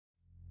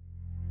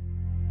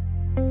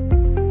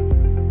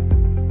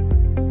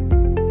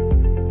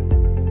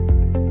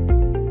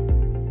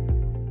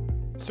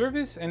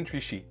Service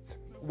entry sheet.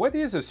 What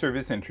is a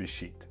service entry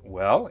sheet?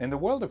 Well, in the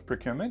world of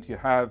procurement, you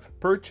have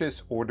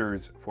purchase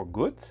orders for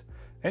goods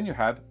and you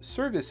have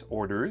service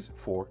orders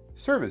for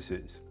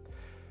services.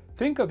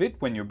 Think of it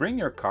when you bring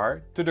your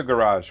car to the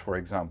garage, for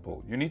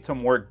example. You need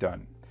some work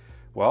done.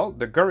 Well,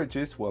 the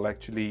garages will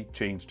actually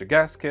change the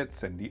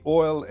gaskets and the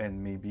oil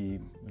and maybe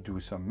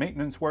do some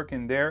maintenance work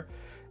in there.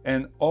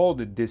 And all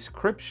the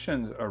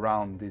descriptions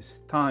around this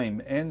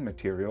time and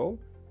material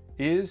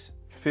is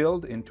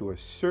filled into a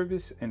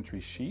service entry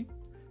sheet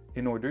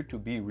in order to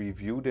be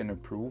reviewed and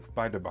approved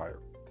by the buyer.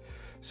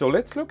 So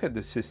let's look at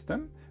the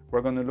system.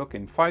 We're going to look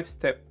in 5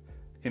 steps.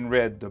 In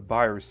red, the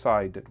buyer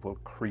side that will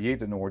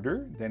create an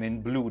order. Then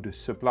in blue, the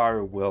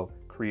supplier will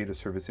create a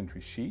service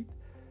entry sheet.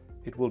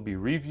 It will be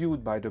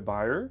reviewed by the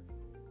buyer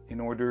in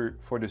order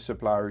for the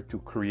supplier to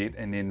create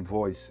an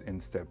invoice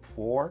in step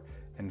 4.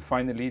 And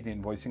finally, the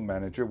invoicing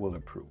manager will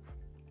approve.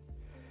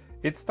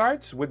 It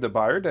starts with the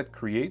buyer that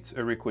creates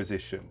a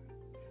requisition.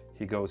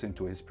 He goes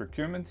into his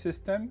procurement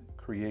system,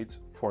 creates,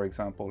 for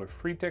example, a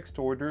free text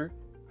order,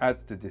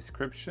 adds the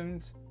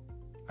descriptions,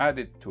 adds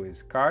it to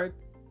his cart,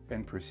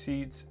 and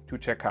proceeds to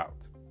check out.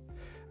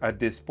 At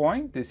this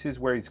point, this is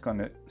where he's going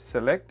to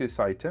select this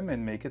item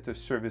and make it a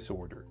service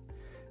order.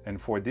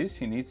 And for this,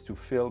 he needs to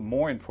fill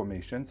more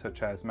information,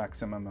 such as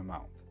maximum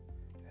amount.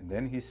 And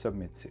then he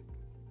submits it.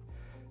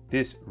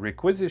 This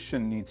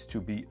requisition needs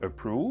to be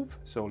approved.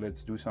 So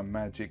let's do some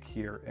magic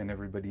here, and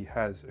everybody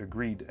has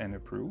agreed and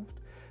approved.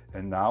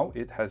 And now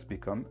it has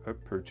become a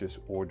purchase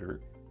order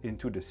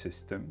into the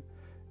system,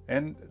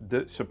 and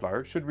the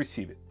supplier should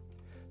receive it.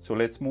 So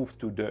let's move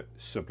to the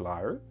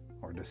supplier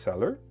or the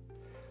seller.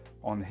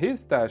 On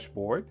his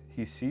dashboard,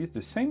 he sees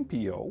the same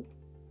PO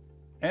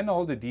and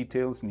all the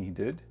details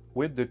needed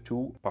with the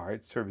 2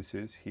 part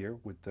services here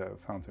with the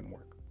fountain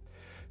work.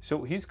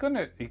 So he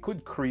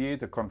could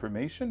create a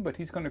confirmation, but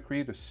he's going to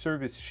create a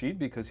service sheet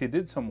because he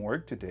did some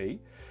work today.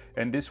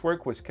 And this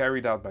work was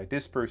carried out by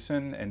this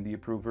person, and the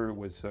approver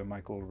was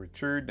Michael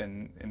Richard,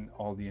 and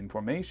all the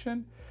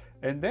information.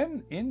 And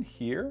then in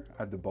here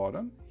at the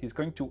bottom, he's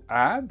going to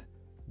add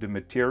the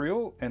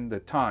material and the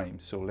time.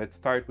 So let's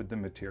start with the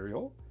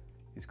material.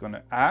 He's going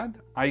to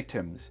add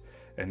items.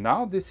 And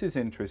now this is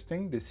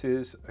interesting. This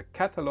is a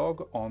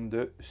catalog on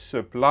the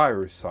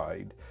supplier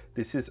side.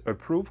 This is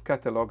approved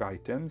catalog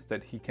items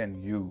that he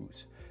can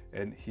use.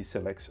 And he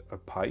selects a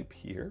pipe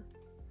here,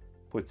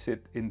 puts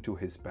it into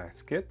his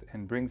basket,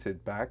 and brings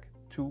it back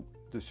to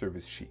the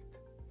service sheet.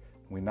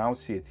 We now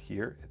see it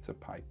here. It's a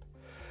pipe.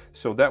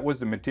 So that was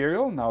the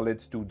material. Now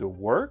let's do the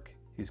work.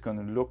 He's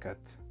going to look at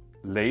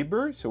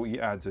labor. So he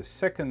adds a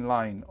second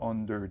line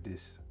under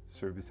this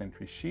service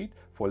entry sheet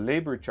for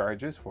labor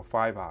charges for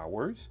 5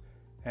 hours,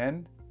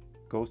 and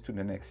goes to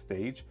the next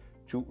stage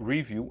to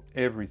review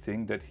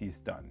everything that he's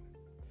done.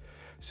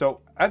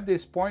 So at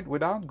this point,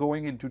 without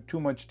going into too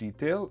much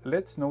detail,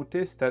 let's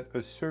notice that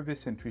a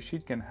service entry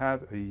sheet can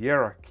have a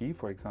hierarchy.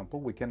 For example,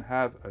 we can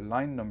have a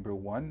line number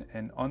 1,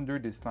 and under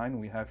this line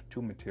we have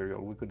 2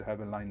 material. We could have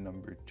a line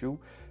number 2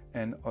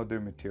 and other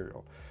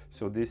material.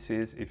 So this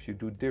is if you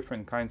do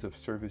different kinds of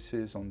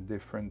services on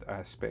different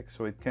aspects.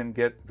 So it can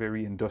get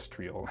very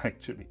industrial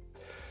actually.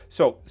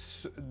 So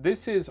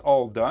this is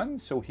all done.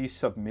 So he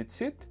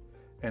submits it,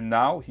 and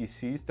now he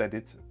sees that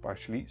it's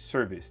partially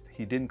serviced.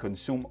 He didn't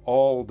consume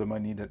all the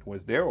money that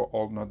was there, or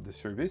all not the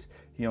service.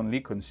 He only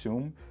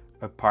consumed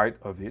a part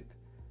of it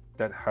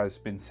that has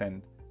been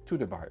sent to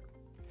the buyer.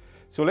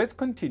 So let's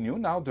continue.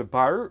 Now the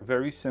buyer,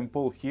 very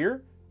simple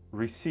here,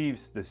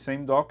 receives the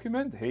same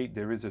document. Hey,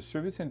 there is a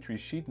service entry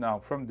sheet now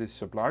from this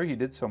supplier. He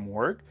did some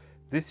work.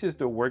 This is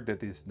the work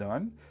that is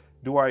done.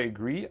 Do I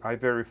agree? I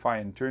verify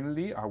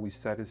internally. Are we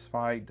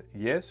satisfied?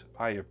 Yes,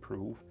 I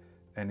approve,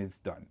 and it's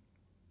done.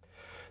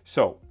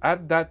 So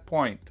at that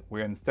point,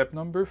 we're in step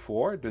number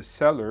 4. The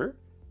seller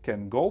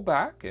can go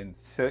back and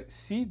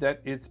see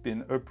that it's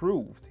been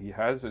approved. He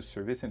has a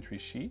service entry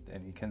sheet,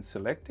 and he can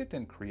select it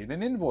and create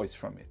an invoice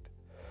from it.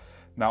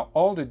 Now,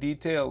 all the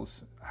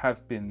details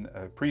have been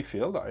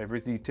pre-filled, every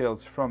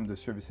details from the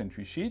service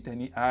entry sheet, and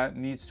he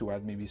needs to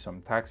add maybe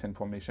some tax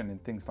information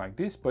and things like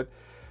this. But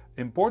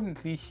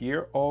importantly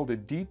here, all the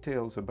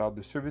details about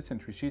the service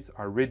entry sheets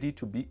are ready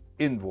to be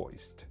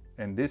invoiced.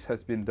 And this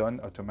has been done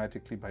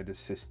automatically by the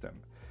system.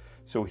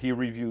 So he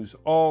reviews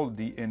all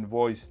the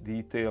invoice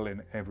detail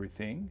and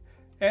everything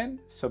and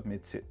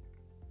submits it.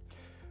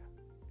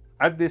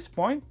 At this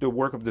point, the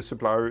work of the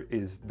supplier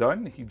is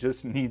done. He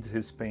just needs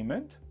his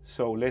payment.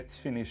 So let's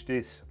finish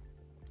this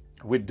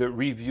with the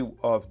review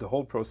of the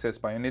whole process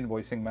by an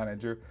invoicing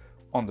manager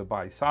on the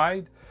buy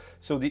side.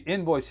 So the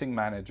invoicing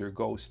manager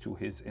goes to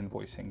his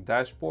invoicing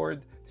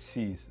dashboard,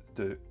 sees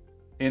the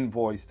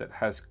invoice that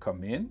has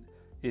come in.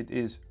 It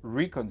is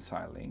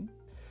reconciling.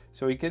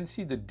 So he can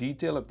see the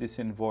detail of this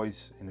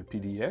invoice in a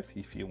PDF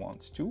if he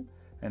wants to.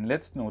 And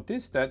let's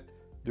notice that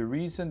the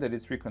reason that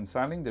it's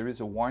reconciling, there is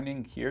a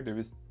warning here. There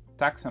is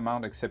tax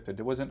amount accepted.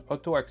 There was an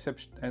auto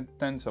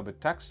acceptance of a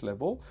tax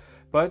level,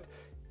 but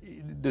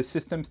the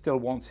system still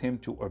wants him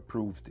to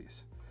approve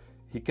this.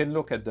 He can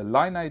look at the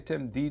line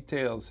item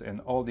details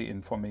and all the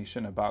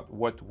information about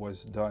what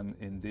was done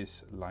in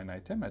this line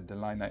item at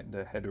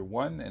the header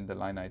 1 and the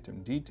line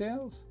item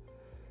details.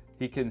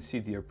 He can see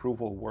the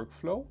approval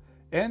workflow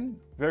and,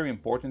 very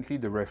importantly,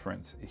 the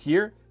reference.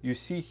 Here, you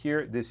see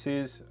here, this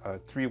is a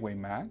three-way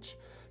match.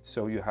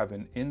 So you have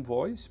an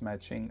invoice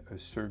matching a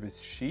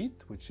service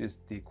sheet, which is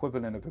the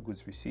equivalent of a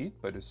goods receipt,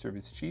 but a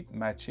service sheet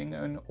matching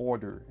an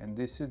order. And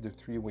this is the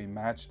three-way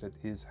match that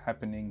is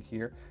happening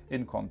here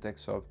in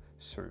context of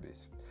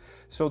service.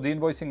 So the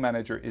invoicing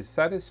manager is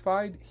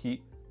satisfied.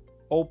 He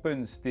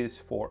opens this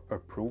for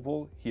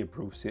approval. He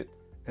approves it,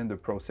 and the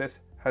process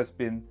has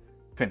been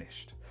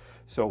finished.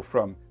 So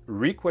from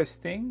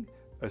requesting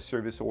a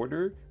service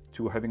order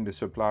to having the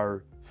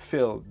supplier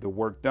fill the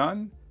work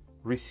done,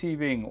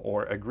 receiving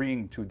or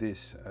agreeing to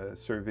this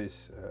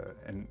service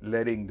and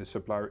letting the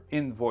supplier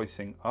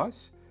invoicing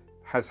us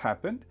has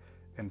happened.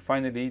 And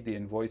finally, the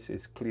invoice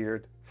is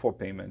cleared for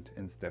payment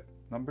in step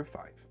number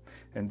 5.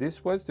 And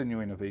this was the new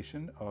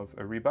innovation of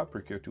Ariba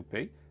Procure to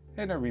Pay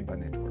and Ariba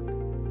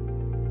Network.